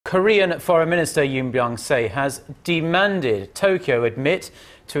Korean Foreign Minister Yun Byung-se has demanded Tokyo admit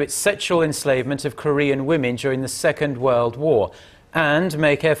to its sexual enslavement of Korean women during the Second World War and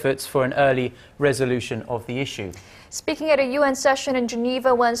make efforts for an early resolution of the issue. Speaking at a UN session in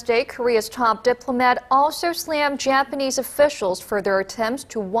Geneva Wednesday, Korea's top diplomat also slammed Japanese officials for their attempts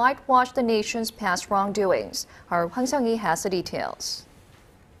to whitewash the nation's past wrongdoings. Our Hwang Sung-hee has the details.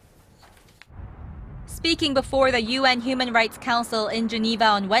 Speaking before the UN Human Rights Council in Geneva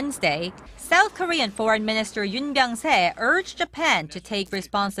on Wednesday, South Korean Foreign Minister Yun Byung-se urged Japan to take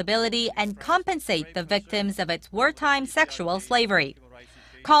responsibility and compensate the victims of its wartime sexual slavery.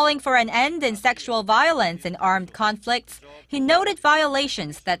 Calling for an end in sexual violence in armed conflicts, he noted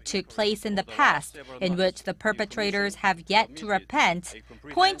violations that took place in the past in which the perpetrators have yet to repent,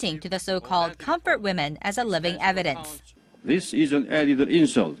 pointing to the so-called comfort women as a living evidence. This is an added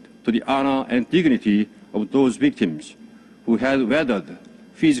insult to the honor and dignity of those victims who had weathered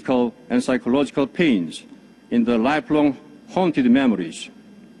physical and psychological pains in their lifelong haunted memories.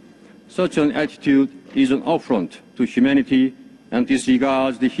 Such an attitude is an affront to humanity and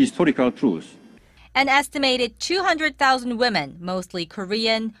disregards the historical truth. An estimated 200,000 women, mostly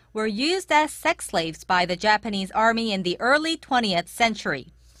Korean, were used as sex slaves by the Japanese army in the early 20th century.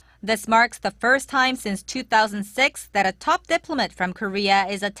 This marks the first time since 2006 that a top diplomat from Korea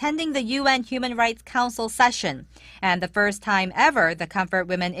is attending the UN Human Rights Council session, and the first time ever the comfort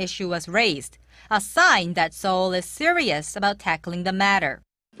women issue was raised, a sign that Seoul is serious about tackling the matter.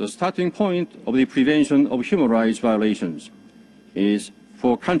 The starting point of the prevention of human rights violations is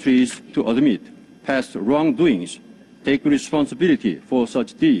for countries to admit past wrongdoings, take responsibility for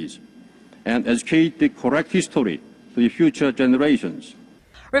such deeds, and educate the correct history to the future generations.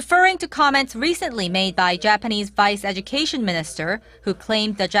 Referring to comments recently made by Japanese Vice Education Minister, who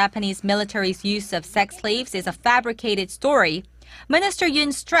claimed the Japanese military's use of sex slaves is a fabricated story, Minister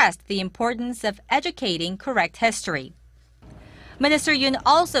Yun stressed the importance of educating correct history. Minister Yun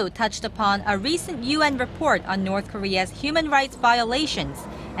also touched upon a recent UN report on North Korea's human rights violations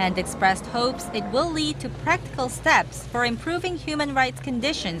and expressed hopes it will lead to practical steps for improving human rights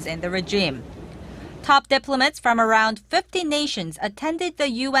conditions in the regime. Top diplomats from around 50 nations attended the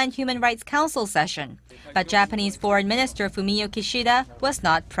UN Human Rights Council session, but Japanese Foreign Minister Fumio Kishida was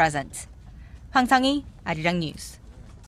not present. Hwang Sung-hee, Arirang News.